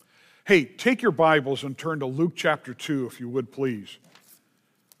Hey, take your Bibles and turn to Luke chapter 2, if you would, please.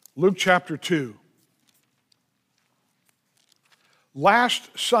 Luke chapter 2. Last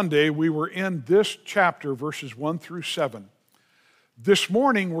Sunday, we were in this chapter, verses 1 through 7. This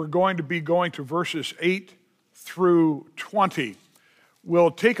morning, we're going to be going to verses 8 through 20.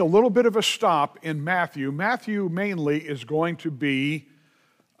 We'll take a little bit of a stop in Matthew. Matthew mainly is going to be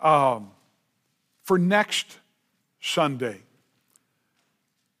for next Sunday.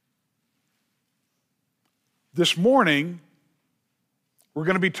 This morning, we're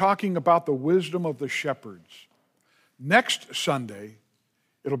going to be talking about the wisdom of the shepherds. Next Sunday,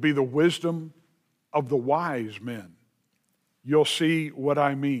 it'll be the wisdom of the wise men. You'll see what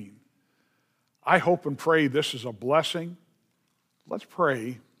I mean. I hope and pray this is a blessing. Let's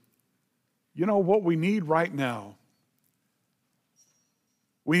pray. You know what we need right now?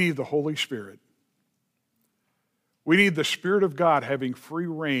 We need the Holy Spirit. We need the Spirit of God having free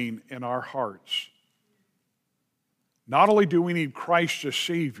reign in our hearts. Not only do we need Christ as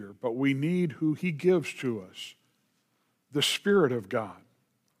Savior, but we need who He gives to us, the Spirit of God.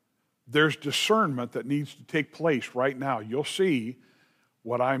 There's discernment that needs to take place right now. You'll see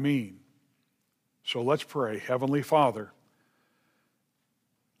what I mean. So let's pray. Heavenly Father,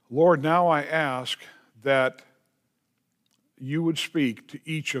 Lord, now I ask that you would speak to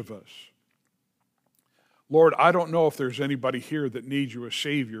each of us. Lord, I don't know if there's anybody here that needs you as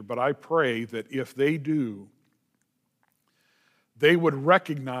Savior, but I pray that if they do, they would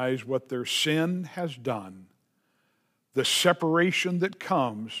recognize what their sin has done, the separation that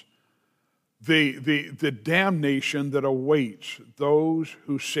comes, the damnation that awaits those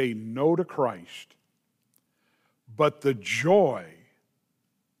who say no to Christ, but the joy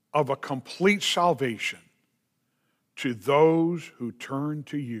of a complete salvation to those who turn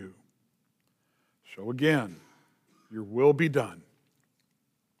to you. So again, your will be done.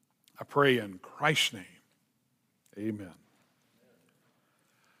 I pray in Christ's name. Amen.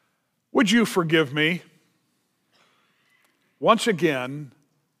 Would you forgive me? Once again,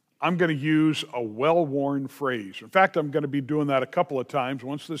 I'm going to use a well-worn phrase. In fact, I'm going to be doing that a couple of times,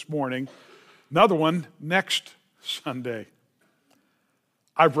 once this morning, another one next Sunday.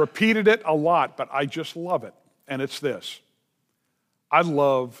 I've repeated it a lot, but I just love it, and it's this. I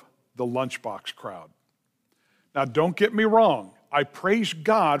love the lunchbox crowd. Now, don't get me wrong. I praise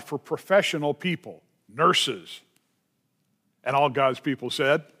God for professional people, nurses, and all God's people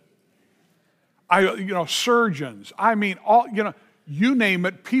said, surgeons, you name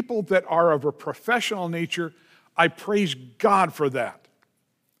it, people that are of a professional nature, I praise God for that.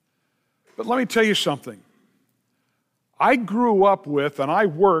 But let me tell you something. I grew up with and I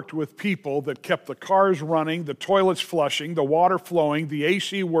worked with people that kept the cars running, the toilets flushing, the water flowing, the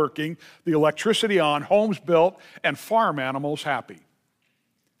AC working, the electricity on, homes built, and farm animals happy.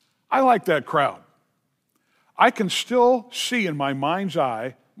 I like that crowd. I can still see in my mind's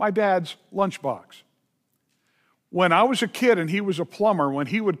eye my dad's lunchbox. When I was a kid and he was a plumber, when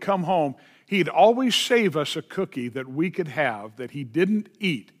he would come home, he'd always save us a cookie that we could have that he didn't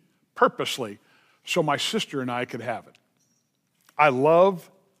eat purposely so my sister and I could have it. I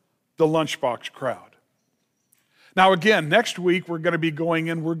love the lunchbox crowd. Now again, next week we're going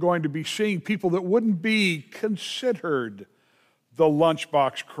to be seeing people that wouldn't be considered the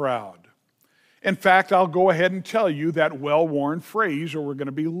lunchbox crowd. In fact, I'll go ahead and tell you that well-worn phrase that we're going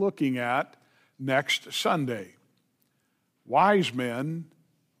to be looking at next Sunday. Wise men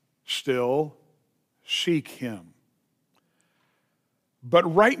still seek Him.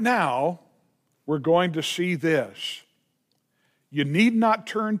 But right now, we're going to see this. You need not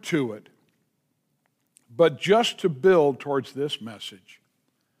turn to it, but just to build towards this message,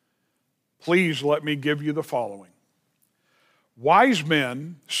 please let me give you the following. Wise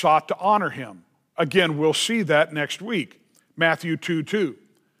men sought to honor Him. Again, we'll see that next week. Matthew 2:2.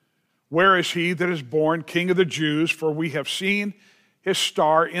 Where is he that is born King of the Jews? For we have seen his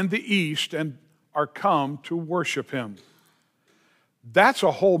star in the east and are come to worship him. That's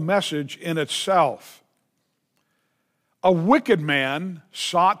a whole message in itself. A wicked man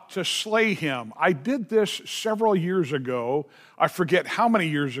sought to slay him. I did this several years ago. I forget how many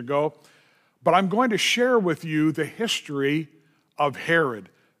years ago, but I'm going to share with you the history of Herod.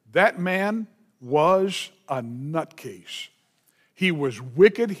 That man was a nutcase. He was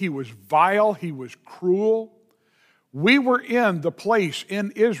wicked, he was vile, he was cruel. We were in the place in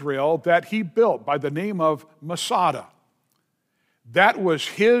Israel that he built by the name of Masada. That was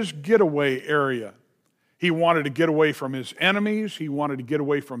his getaway area. He wanted to get away from his enemies. He wanted to get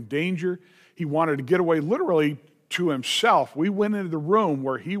away from danger. He wanted to get away literally to himself. We went into the room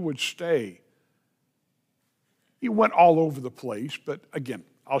where he would stay. He went all over the place, but again,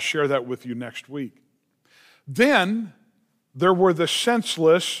 I'll share that with you next week. Then there were the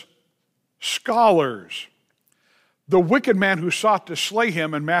senseless scholars. The wicked man who sought to slay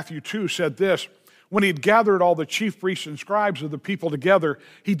him in Matthew 2 said this: when he had gathered all the chief priests and scribes of the people together,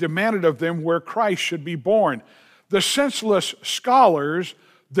 he demanded of them where Christ should be born. The senseless scholars,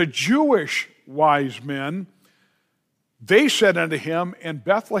 the Jewish wise men, they said unto him, in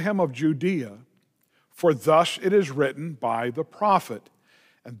Bethlehem of Judea, for thus it is written by the prophet,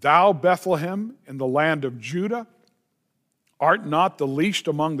 and thou, Bethlehem, in the land of Judah, art not the least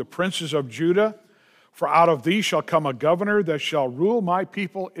among the princes of Judah, for out of thee shall come a governor that shall rule my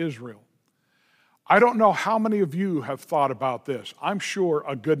people Israel. I don't know how many of you have thought about this. I'm sure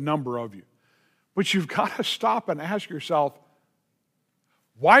a good number of you. But you've got to stop and ask yourself,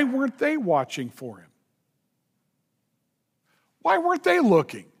 why weren't they watching for him? Why weren't they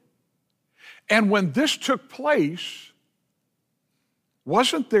looking? And when this took place,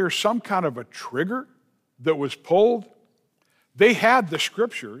 wasn't there some kind of a trigger that was pulled? They had the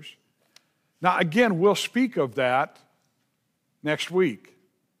scriptures. Now, again, we'll speak of that next week.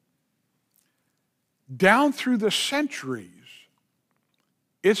 Down through the centuries,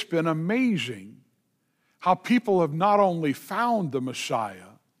 it's been amazing how people have not only found the Messiah,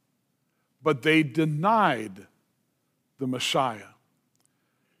 but they denied the Messiah.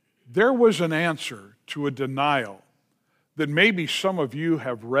 There was an answer to a denial that maybe some of you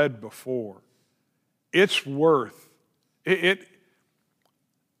have read before. It's worth it.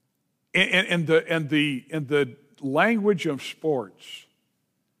 In the language of sports,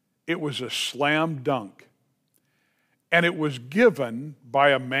 it was a slam dunk. And it was given by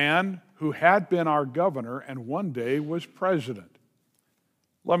a man who had been our governor and one day was president.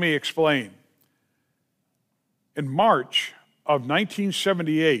 Let me explain. In March of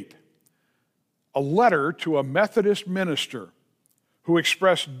 1978, a letter to a Methodist minister who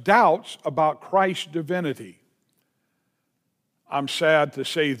expressed doubts about Christ's divinity. I'm sad to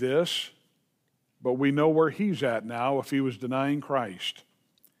say this, but we know where he's at now if he was denying Christ.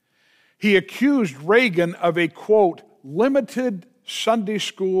 He accused Reagan of a, quote, limited Sunday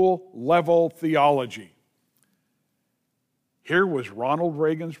school level theology. Here was Ronald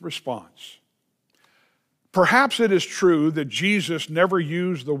Reagan's response. Perhaps it is true that Jesus never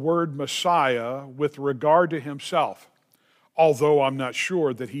used the word Messiah with regard to himself, although I'm not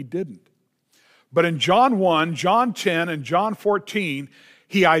sure that he didn't. But in John 1, John 10, and John 14,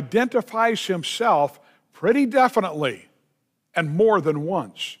 he identifies himself pretty definitely and more than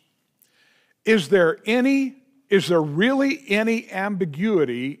once. Is there really any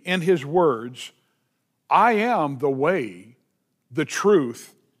ambiguity in his words? I am the way, the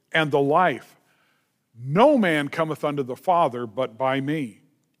truth, and the life. No man cometh unto the Father but by me.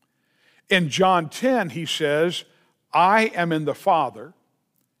 In John 10, he says, I am in the Father,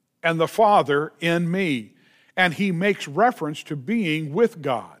 and the Father in me. And he makes reference to being with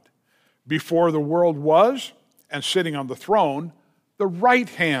God. Before the world was, and sitting on the throne, the right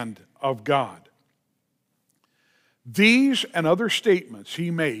hand of God. These and other statements he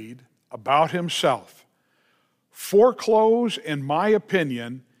made about himself foreclose, in my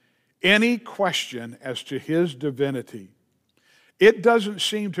opinion, any question as to his divinity. It doesn't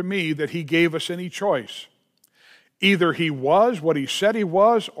seem to me that he gave us any choice. Either he was what he said he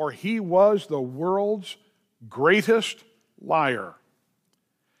was, or he was the world's greatest liar.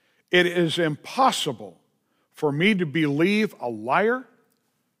 It is impossible for me to believe a liar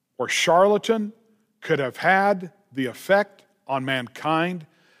or charlatan could have had the effect on mankind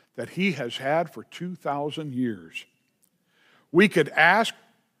that he has had for 2,000 years. We could ask,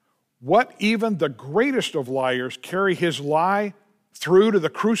 what even the greatest of liars carry his lie through to the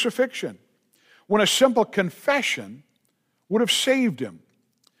crucifixion, when a simple confession would have saved him?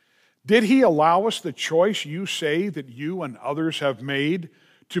 Did he allow us the choice you say that you and others have made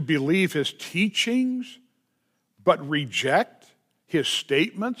to believe his teachings, but reject his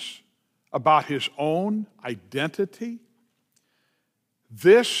statements about his own identity?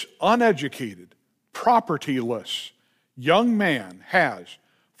 This uneducated, propertyless young man has,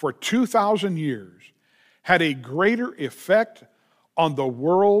 for 2,000 years, had a greater effect on the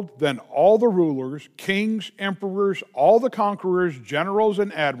world than all the rulers, kings, emperors, all the conquerors, generals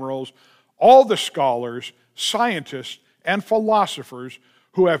and admirals, all the scholars, scientists, and philosophers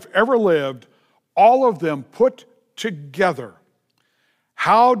who have ever lived, all of them put together.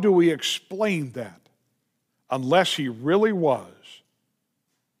 How do we explain that unless he really was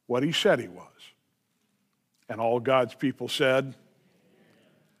what he said he was? And all God's people said,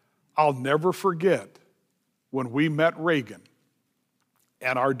 I'll never forget when we met Reagan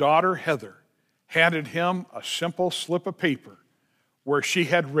and our daughter Heather handed him a simple slip of paper where she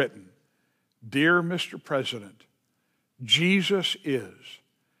had written, "Dear Mr. President, Jesus is.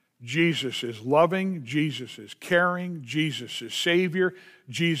 Jesus is loving. Jesus is caring. Jesus is Savior.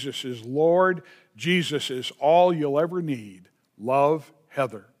 Jesus is Lord. Jesus is all you'll ever need. Love,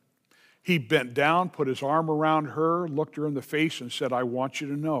 Heather." He bent down, put his arm around her, looked her in the face, and said, "I want you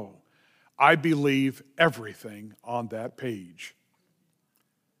to know, I believe everything on that page."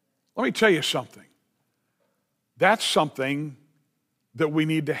 Let me tell you something. That's something that we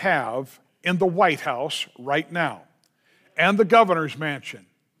need to have in the White House right now and the governor's mansion.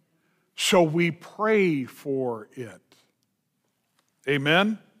 So we pray for it.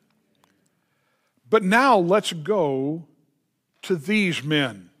 Amen? But now let's go to these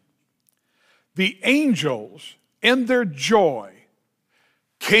men. The angels, in their joy,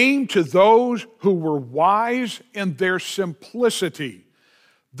 came to those who were wise in their simplicity.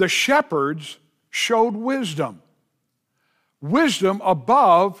 The shepherds showed wisdom. Wisdom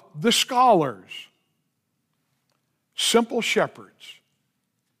above the scholars. Simple shepherds.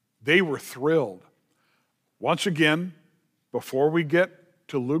 They were thrilled. Once again, before we get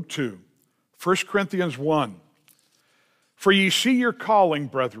to Luke 2, 1 Corinthians 1. "For ye see your calling,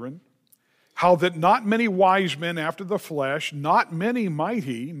 brethren, how that not many wise men after the flesh, not many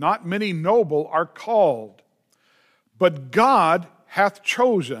mighty, not many noble are called. But God hath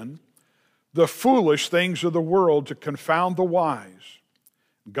chosen the foolish things of the world to confound the wise.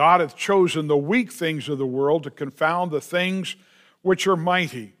 God hath chosen the weak things of the world to confound the things which are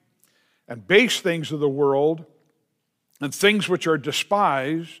mighty, and base things of the world, and things which are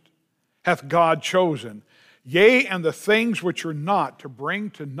despised, hath God chosen. Yea, and the things which are not, to bring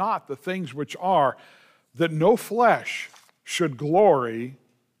to naught the things which are, that no flesh should glory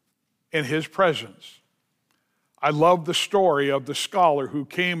in his presence." I love the story of the scholar who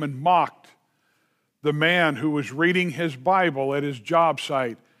came and mocked the man who was reading his Bible at his job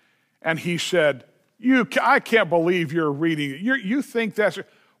site. And he said, I can't believe you're reading it. You think that's...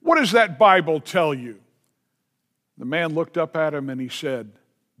 What does that Bible tell you?" The man looked up at him and he said,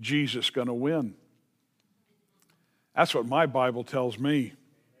 "Jesus going to win." That's what my Bible tells me.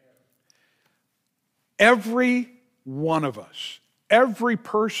 Every one of us, every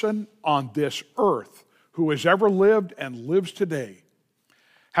person on this earth who has ever lived and lives today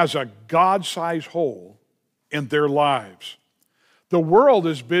has a God-sized hole in their lives. The world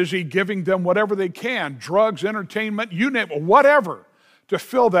is busy giving them whatever they can, drugs, entertainment, you name it, whatever, to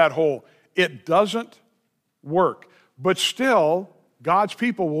fill that hole. It doesn't work. But still, God's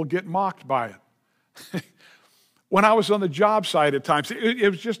people will get mocked by it. When I was on the job site at times,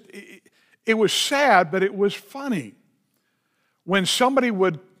 it was sad, but it was funny. When somebody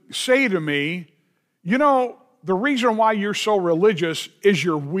would say to me, "You know, the reason why you're so religious is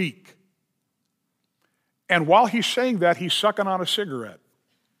you're weak." And while he's saying that, he's sucking on a cigarette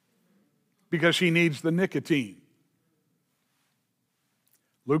because he needs the nicotine.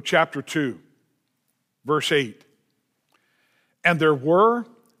 Luke chapter 2, verse 8. "And there were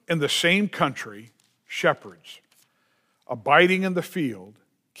in the same country shepherds, abiding in the field,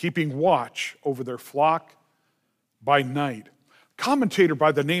 keeping watch over their flock by night." A commentator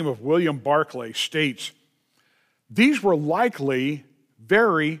by the name of William Barclay states, these were likely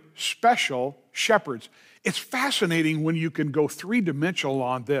very special shepherds. It's fascinating when you can go three-dimensional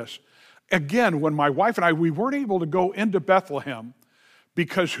on this. Again, when my wife and I, we weren't able to go into Bethlehem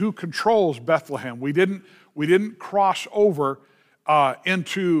because who controls Bethlehem? We didn't cross over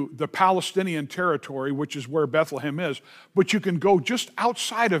into the Palestinian territory, which is where Bethlehem is, but you can go just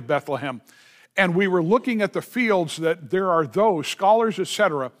outside of Bethlehem. And we were looking at the fields that there are those, scholars,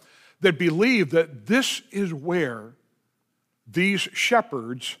 etc., that believe that this is where these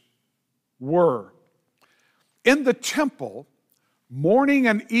shepherds were. In the temple, morning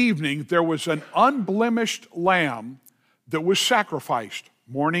and evening, there was an unblemished lamb that was sacrificed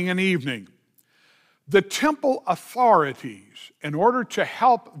morning and evening. The temple authorities, in order to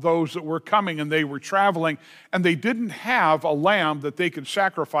help those that were coming and they were traveling, and they didn't have a lamb that they could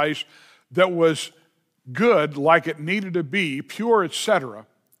sacrifice that was good like it needed to be, pure, etc.,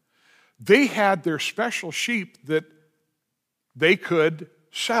 they had their special sheep that they could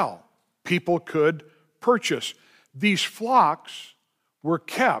sell. People could purchase. These flocks were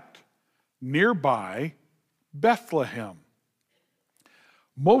kept nearby Bethlehem.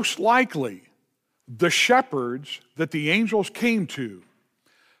 Most likely, the shepherds that the angels came to,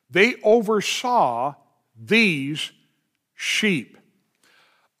 they oversaw these sheep.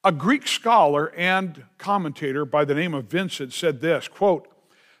 A Greek scholar and commentator by the name of Vincent said this, quote,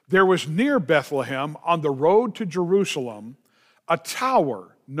 "There was near Bethlehem on the road to Jerusalem a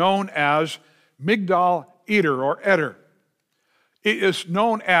tower known as Migdal Eder or Eder. It is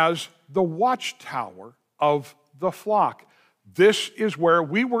known as the watchtower of the flock. This is where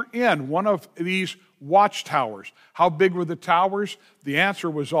we were in one of these watchtowers. How big were the towers? The answer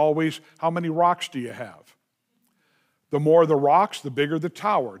was always, how many rocks do you have? The more the rocks, the bigger the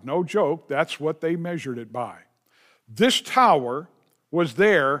tower. No joke, that's what they measured it by. This tower was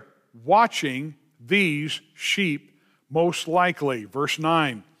there watching these sheep, most likely. Verse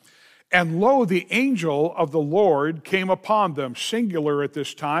 9. And lo, the angel of the Lord came upon them, singular at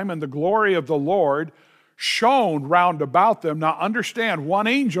this time, and the glory of the Lord shone round about them. Now understand, one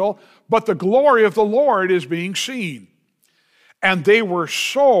angel, but the glory of the Lord is being seen. And they were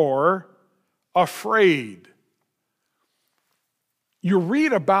sore afraid. You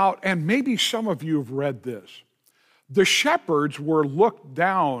read about, and maybe some of you have read this, the shepherds were looked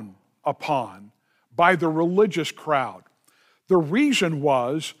down upon by the religious crowd. The reason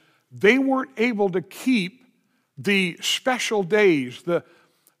was they weren't able to keep the special days, the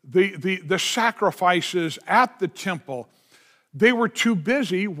sacrifices at the temple. They were too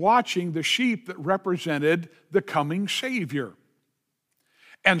busy watching the sheep that represented the coming Savior.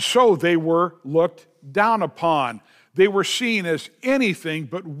 And so they were looked down upon. They were seen as anything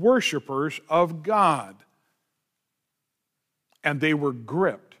but worshipers of God. And they were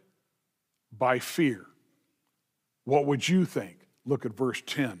gripped by fear. What would you think? Look at verse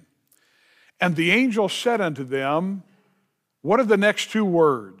 10. And the angel said unto them, what are the next two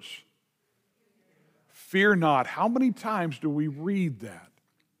words? Fear not. How many times do we read that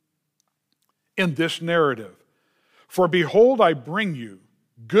in this narrative? For behold, I bring you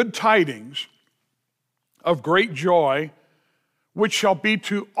good tidings of great joy, which shall be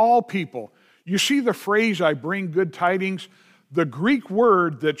to all people. You see the phrase, I bring good tidings? The Greek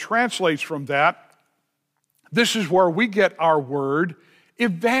word that translates from that, this is where we get our word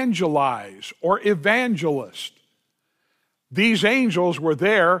evangelize or evangelist. These angels were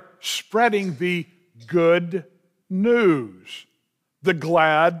there spreading the good news, the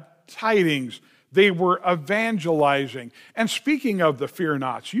glad tidings. They were evangelizing. And speaking of the fear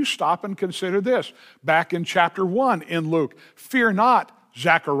nots, you stop and consider this. Back in chapter 1 in Luke, fear not,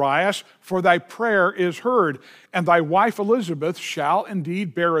 Zacharias, for thy prayer is heard, and thy wife Elizabeth shall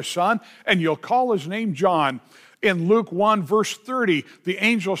indeed bear a son, and you'll call his name John. In Luke 1, verse 30, the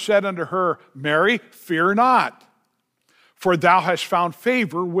angel said unto her, Mary, fear not, for thou hast found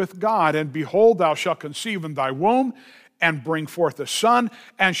favor with God, and behold, thou shalt conceive in thy womb, and bring forth a son,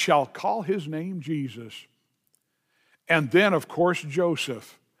 and shall call his name Jesus. And then, of course,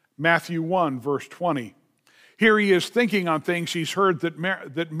 Joseph, Matthew 1, verse 20. Here he is thinking on things. He's heard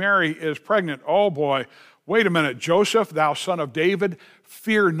that Mary is pregnant. Oh boy, wait a minute. Joseph, thou son of David,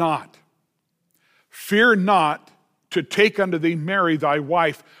 fear not. Fear not to take unto thee Mary thy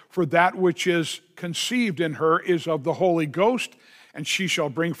wife, for that which is conceived in her is of the Holy Ghost, and she shall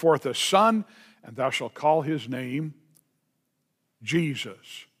bring forth a son, and thou shalt call his name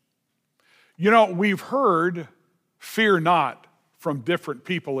Jesus. You know, we've heard fear not from different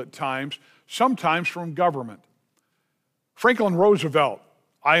people at times, sometimes from government. Franklin Roosevelt,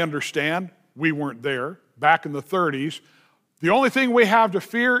 I understand, we weren't there, back in the 30s. The only thing we have to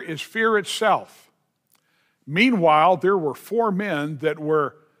fear is fear itself. Meanwhile, there were 4 men that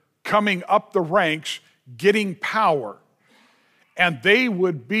were coming up the ranks, getting power, and they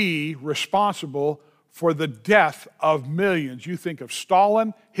would be responsible for the death of millions. You think of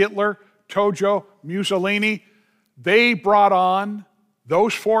Stalin, Hitler, Tojo, Mussolini. They brought on,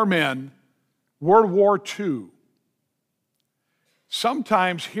 those 4 men, World War II.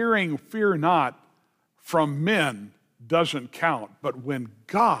 Sometimes hearing fear not from men doesn't count, but when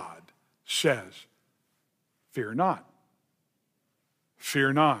God says, fear not,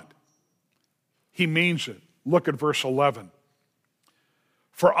 fear not, he means it. Look at verse 11.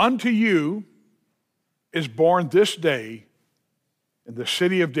 For unto you is born this day in the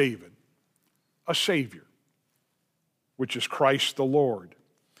city of David a Savior, which is Christ the Lord.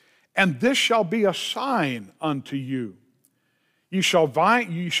 And this shall be a sign unto you. You shall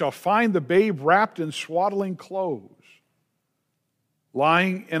find the babe wrapped in swaddling clothes,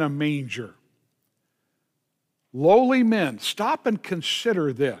 lying in a manger. Lowly men, stop and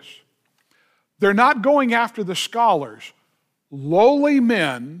consider this. They're not going after the scholars. Lowly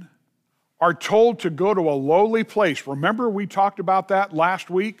men are told to go to a lowly place. Remember we talked about that last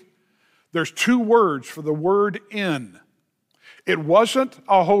week? There's 2 words for the word inn. It wasn't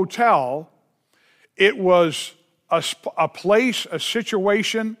a hotel. It was a place, a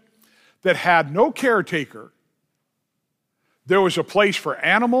situation that had no caretaker. There was a place for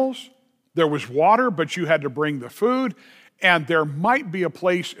animals. There was water, but you had to bring the food. and there might be a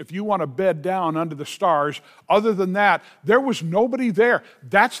place if you want to bed down under the stars. Other than that, there was nobody there.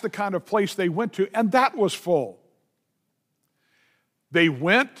 That's the kind of place they went to, and that was full. They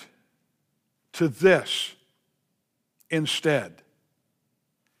went to this instead,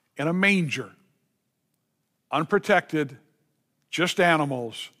 in a manger, unprotected, just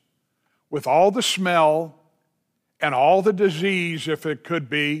animals, with all the smell and all the disease, if it could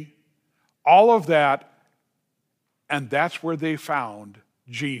be, all of that. And that's where they found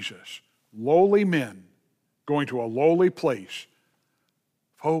Jesus. Lowly men going to a lowly place.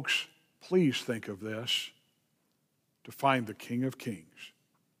 Folks, please think of this, to find the King of Kings.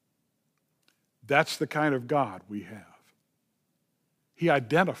 That's the kind of God we have. He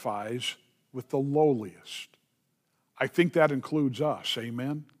identifies with the lowliest. I think that includes us,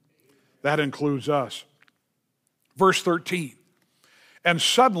 amen? That includes us. Verse 13, and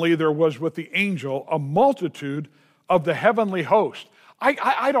suddenly there was with the angel a multitude of the heavenly host.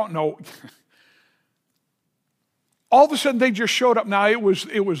 I don't know. All of a sudden they just showed up. Now it was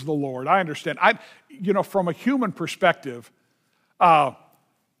the Lord. I understand. From a human perspective,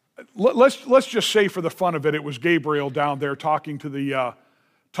 let's just say for the fun of it, it was Gabriel down there talking to the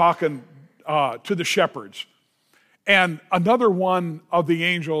shepherds. And another one of the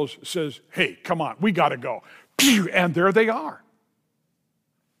angels says, hey, come on, we got to go. And there they are.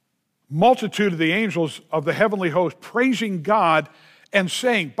 Multitude of the angels of the heavenly host praising God and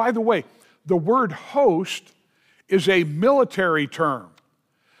saying, by the way, the word host is a military term.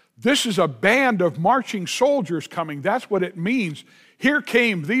 This is a band of marching soldiers coming. That's what it means. Here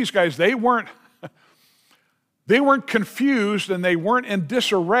came these guys. They weren't confused and they weren't in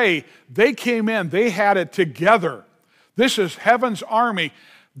disarray. They came in. They had it together. This is heaven's army.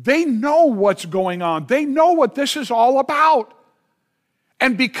 They know what's going on. They know what this is all about.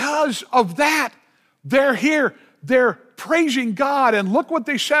 And because of that, they're here. They're praising God. And look what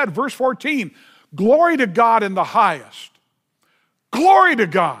they said, verse 14. Glory to God in the highest. Glory to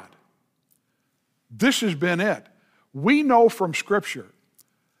God. This has been it. We know from Scripture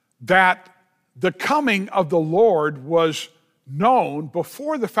that the coming of the Lord was known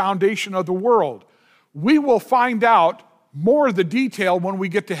before the foundation of the world. We will find out more of the detail when we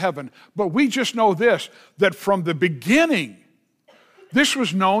get to heaven. But we just know this, that from the beginning, this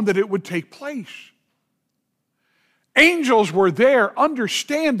was known that it would take place. Angels were there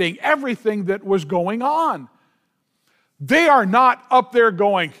understanding everything that was going on. They are not up there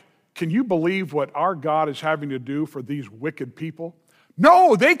going, can you believe what our God is having to do for these wicked people?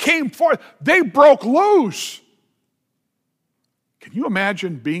 No, they came forth. They broke loose. Can you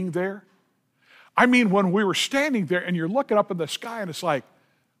imagine being there? I mean, when we were standing there and you're looking up in the sky and it's like,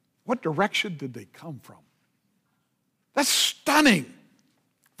 what direction did they come from? That's stunning.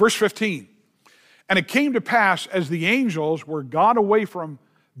 Verse 15, and it came to pass as the angels were gone away from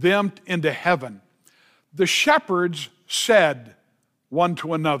them into heaven, the shepherds said one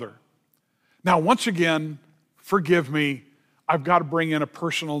to another. Now, once again, forgive me, I've got to bring in a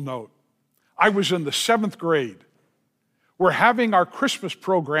personal note. I was in the 7th grade. We're having our Christmas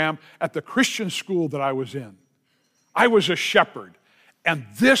program at the Christian school that I was in. I was a shepherd, and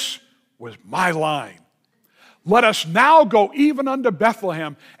this was my line. Let us now go even unto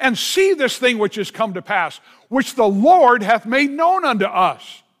Bethlehem and see this thing which is come to pass, which the Lord hath made known unto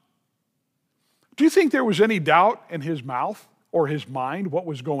us. Do you think there was any doubt in his mouth or his mind what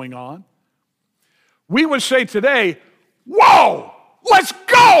was going on? We would say today, whoa, let's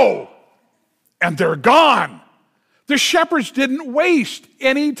go! And they're gone. The shepherds didn't waste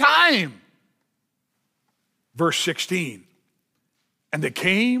any time. Verse 16, and they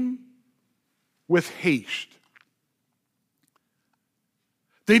came with haste.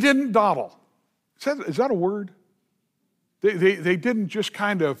 They didn't dawdle. Is that a word? They didn't just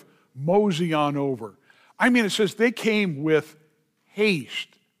kind of mosey on over. I mean, it says they came with haste.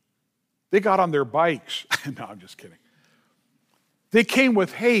 They got on their bikes. No, I'm just kidding. They came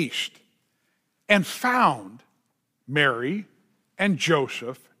with haste and found Mary and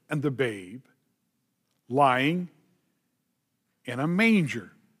Joseph and the babe lying in a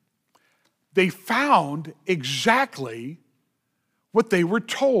manger. They found exactly what they were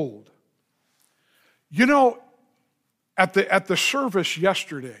told. You know, at the service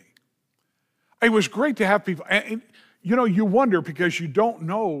yesterday, it was great to have people, and you know, you wonder because you don't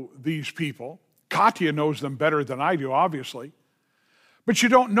know these people. Katya knows them better than I do, obviously. But you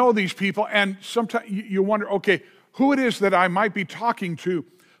don't know these people, and sometimes you wonder, okay, who it is that I might be talking to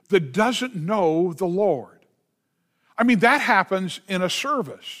that doesn't know the Lord. I mean, that happens in a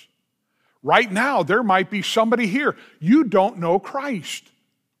service. Right now, there might be somebody here. You don't know Christ.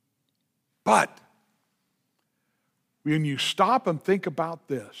 But when you stop and think about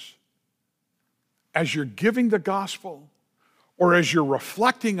this, as you're giving the gospel or as you're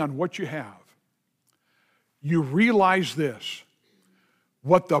reflecting on what you have, you realize this.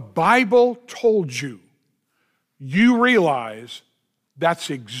 What the Bible told you, you realize that's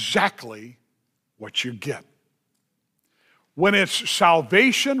exactly what you get. When it's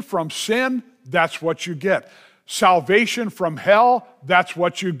salvation from sin, that's what you get. Salvation from hell, that's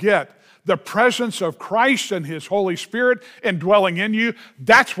what you get. The presence of Christ and His Holy Spirit indwelling in you,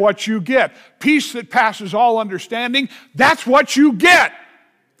 that's what you get. Peace that passes all understanding, that's what you get.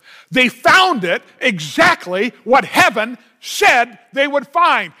 They found it exactly what heaven said they would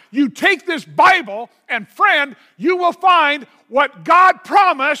find. You take this Bible, and friend, you will find what God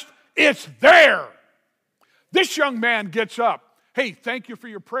promised. It's there. This young man gets up. Hey, thank you for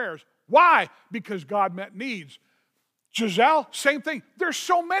your prayers. Why? Because God met needs. Giselle, same thing. There's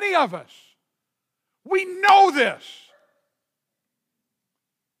so many of us. We know this.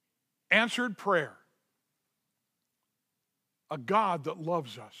 Answered prayer. A God that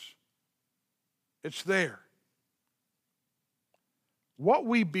loves us. It's there. What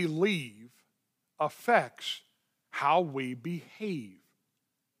we believe affects how we behave.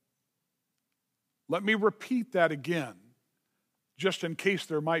 Let me repeat that again, just in case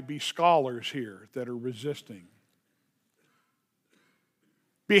there might be scholars here that are resisting.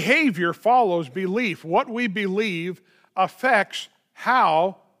 Behavior follows belief. What we believe affects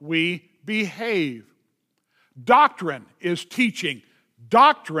how we behave. Doctrine is teaching.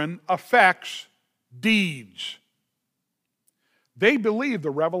 Doctrine affects deeds. They believed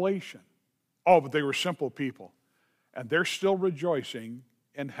the revelation. Oh, but they were simple people. And they're still rejoicing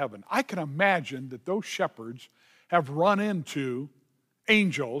in heaven. I can imagine that those shepherds have run into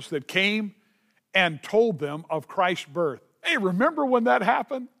angels that came and told them of Christ's birth. Hey, remember when that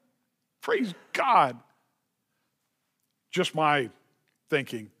happened? Praise God. Just my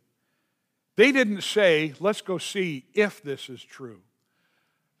thinking. They didn't say, let's go see if this is true.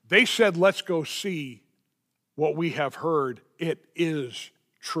 They said, let's go see what we have heard. It is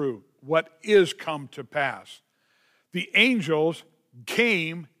true. What is come to pass. The angels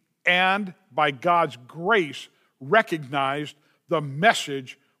came and, by God's grace, recognized the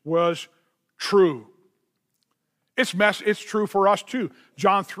message was true. It's true for us too.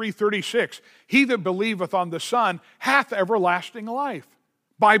 John 3:36. He that believeth on the Son hath everlasting life.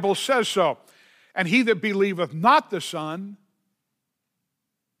 Bible says so. And he that believeth not the Son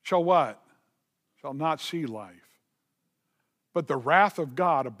shall what? Shall not see life. But the wrath of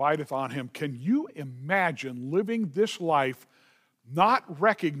God abideth on him. Can you imagine living this life not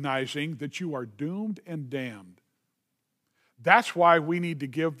recognizing that you are doomed and damned? That's why we need to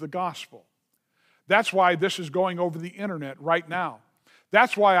give the gospel. That's why this is going over the internet right now.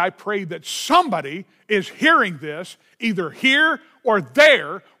 That's why I pray that somebody is hearing this, either here or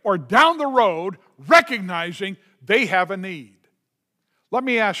there or down the road, recognizing they have a need. Let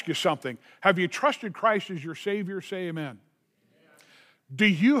me ask you something. Have you trusted Christ as your Savior? Say amen. Do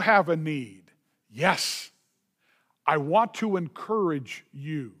you have a need? Yes. I want to encourage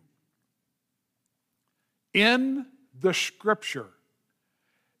you. In the Scripture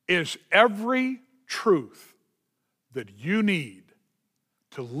is every truth that you need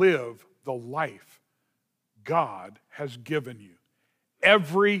to live the life God has given you.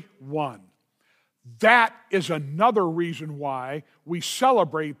 Every one. That is another reason why we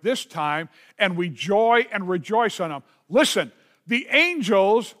celebrate this time and we joy and rejoice on them. Listen, the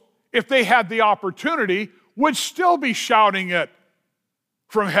angels, if they had the opportunity, would still be shouting it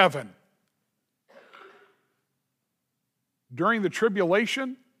from heaven. During the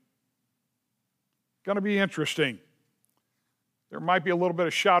tribulation, going to be interesting. There might be a little bit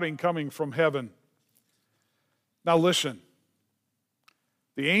of shouting coming from heaven. Now listen,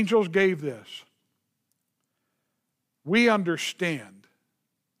 the angels gave this. We understand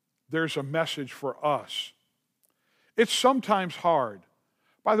there's a message for us. It's sometimes hard.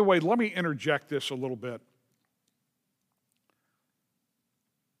 By the way, let me interject this a little bit.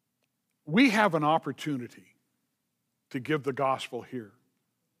 We have an opportunity to give the gospel here.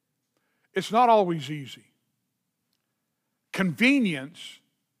 It's not always easy. Convenience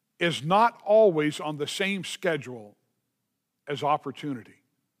is not always on the same schedule as opportunity.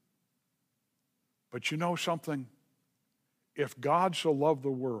 But you know something? If God so loved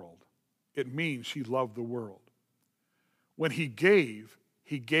the world, it means He loved the world. When He gave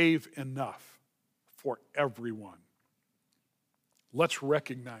enough for everyone. Let's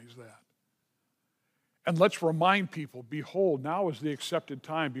recognize that. And let's remind people, behold, now is the accepted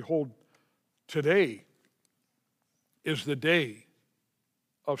time. Behold, today is the day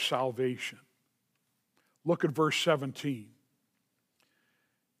of salvation. Look at verse 17.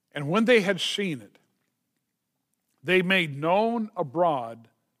 And when they had seen it, they made known abroad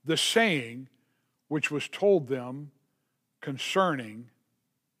the saying which was told them concerning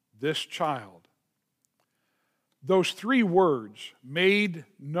this child. Those three words, made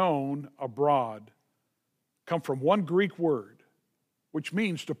known abroad, come from one Greek word, which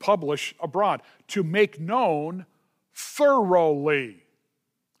means to publish abroad, to make known thoroughly.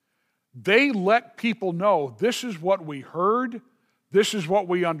 They let people know, this is what we heard, this is what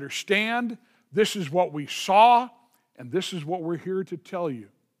we understand, this is what we saw, and this is what we're here to tell you.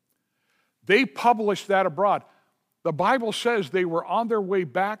 They published that abroad. The Bible says they were on their way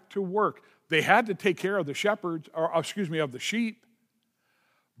back to work. They had to take care of the shepherds, or of the sheep.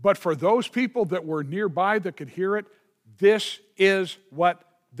 But for those people that were nearby that could hear it, this is what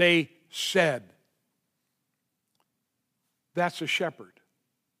they said. That's a shepherd.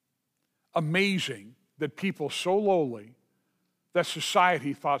 Amazing that people so lowly, that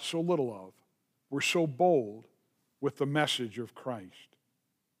society thought so little of, were so bold with the message of Christ.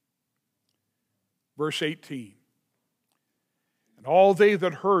 Verse 18. And all they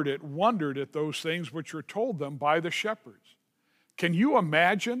that heard it wondered at those things which were told them by the shepherds. Can you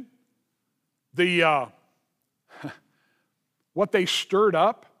imagine what they stirred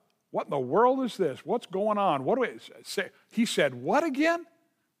up? What in the world is this? What's going on? What do I say? He said, what again?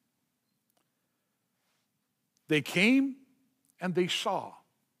 They came and they saw.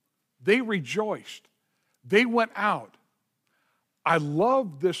 They rejoiced. They went out. I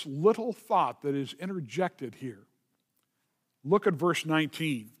love this little thought that is interjected here. Look at verse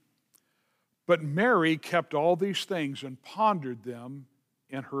 19. But Mary kept all these things and pondered them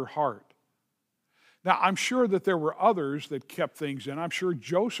in her heart. Now, I'm sure that there were others that kept things in. I'm sure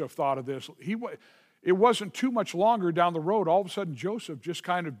Joseph thought of this. It wasn't too much longer down the road. All of a sudden, Joseph just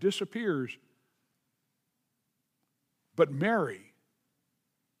kind of disappears. But Mary,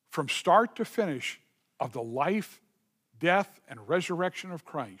 from start to finish of the life, death, and resurrection of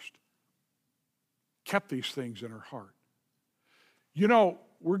Christ, kept these things in her heart. You know,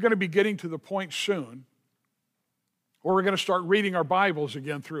 we're going to be getting to the point soon where we're going to start reading our Bibles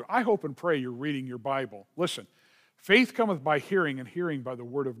again through. I hope and pray you're reading your Bible. Listen, faith cometh by hearing, and hearing by the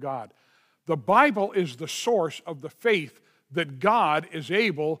word of God. The Bible is the source of the faith that God is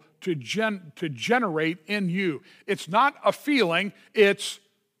able to generate in you. It's not a feeling, it's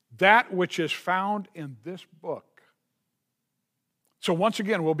that which is found in this book. So once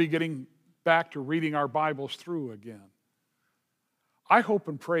again, we'll be getting back to reading our Bibles through again. I hope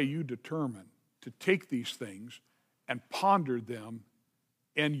and pray you determine to take these things and ponder them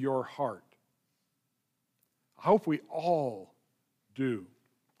in your heart. I hope we all do.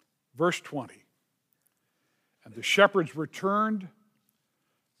 Verse 20. And the shepherds returned,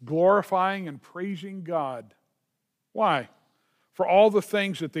 glorifying and praising God. Why? For all the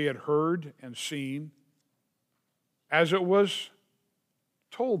things that they had heard and seen, as it was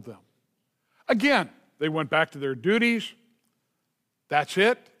told them. Again, they went back to their duties. That's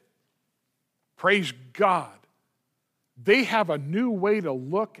it. Praise God. They have a new way to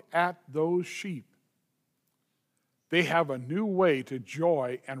look at those sheep. They have a new way to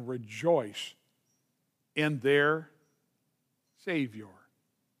joy and rejoice in their Savior.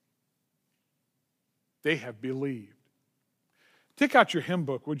 They have believed. Take out your hymn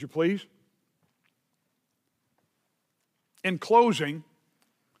book, would you please? In closing,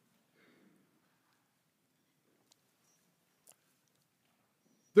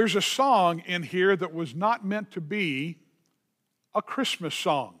 there's a song in here that was not meant to be a Christmas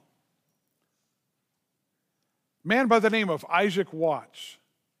song. A man by the name of Isaac Watts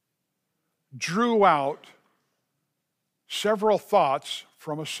drew out several thoughts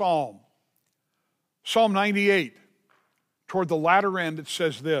from a psalm. Psalm 98, toward the latter end, it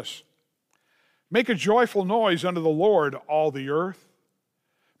says this: Make a joyful noise unto the Lord, all the earth.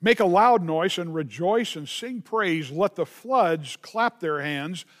 Make a loud noise and rejoice and sing praise. Let the floods clap their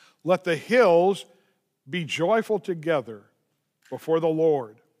hands. Let the hills be joyful together before the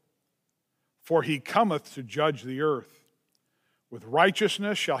Lord. For he cometh to judge the earth. With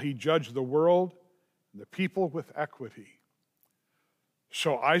righteousness shall he judge the world, and the people with equity.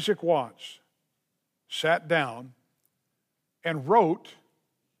 So Isaac Watts sat down and wrote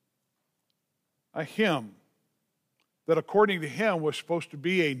a hymn that, according to him, was supposed to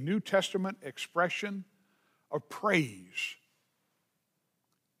be a New Testament expression of praise.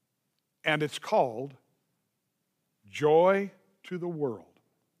 And it's called Joy to the World.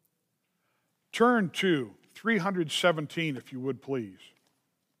 Turn to 317, if you would please.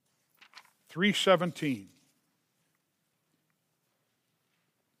 317.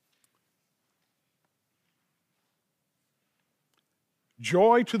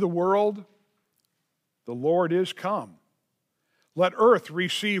 Joy to the world, the Lord is come. Let earth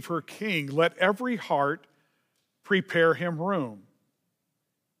receive her King. Let every heart prepare him room.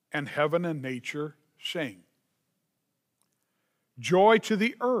 And heaven and nature sing. Joy to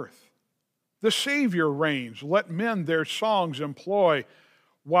the earth, the Savior reigns. Let men their songs employ,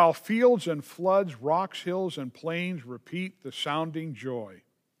 while fields and floods, rocks, hills, and plains repeat the sounding joy.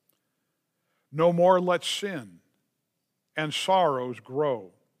 No more let sin and sorrows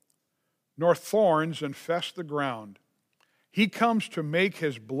grow, nor thorns infest the ground. He comes to make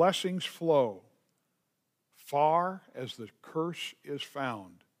his blessings flow, far as the curse is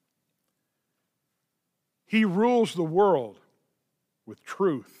found. He rules the world with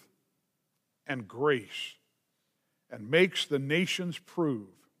truth and grace, and makes the nations prove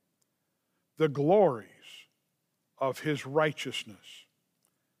the glories of his righteousness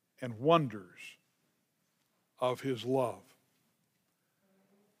and wonders of his love.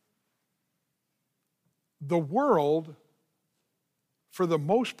 The world, for the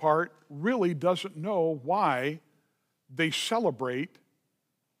most part, really doesn't know why they celebrate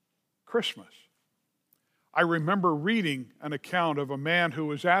Christmas. I remember reading an account of a man who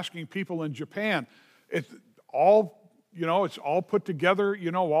was asking people in Japan, it's all put together,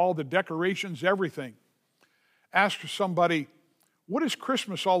 all the decorations, everything. Asked somebody, what is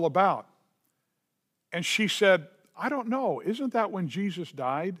Christmas all about? And she said, I don't know. Isn't that when Jesus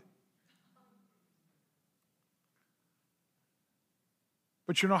died?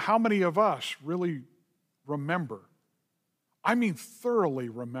 But how many of us really remember? I mean, thoroughly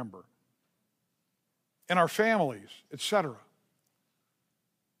remember. In our families, etc.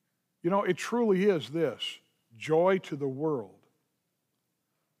 It truly is this: joy to the world.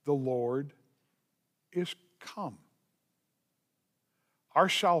 The Lord is come. Our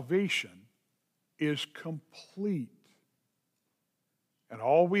salvation is complete. And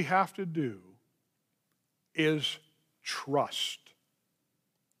all we have to do is trust.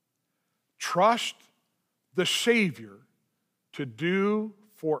 Trust the Savior to do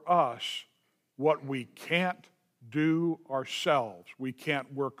for us what we can't do ourselves. We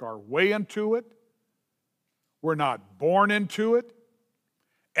can't work our way into it. We're not born into it.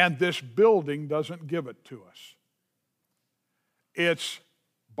 And this building doesn't give it to us. It's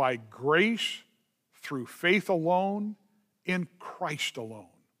by grace, through faith alone, in Christ alone.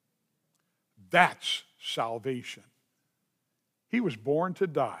 That's salvation. He was born to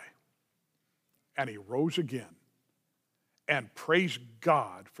die, and he rose again. And praise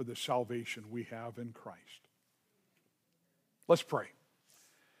God for the salvation we have in Christ. Let's pray.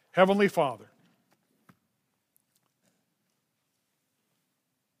 Heavenly Father,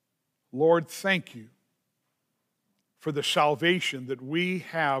 Lord, thank you for the salvation that we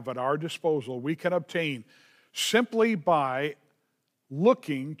have at our disposal. We can obtain simply by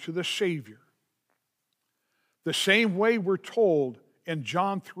looking to the Savior. The same way we're told in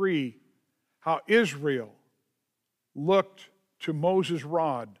John 3 how Israel looked to Moses'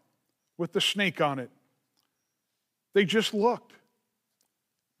 rod with the snake on it. They just looked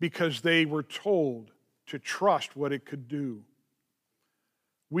because they were told to trust what it could do.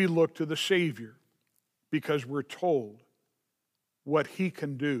 We look to the Savior because we're told what he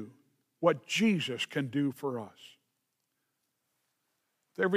can do, what Jesus can do for us.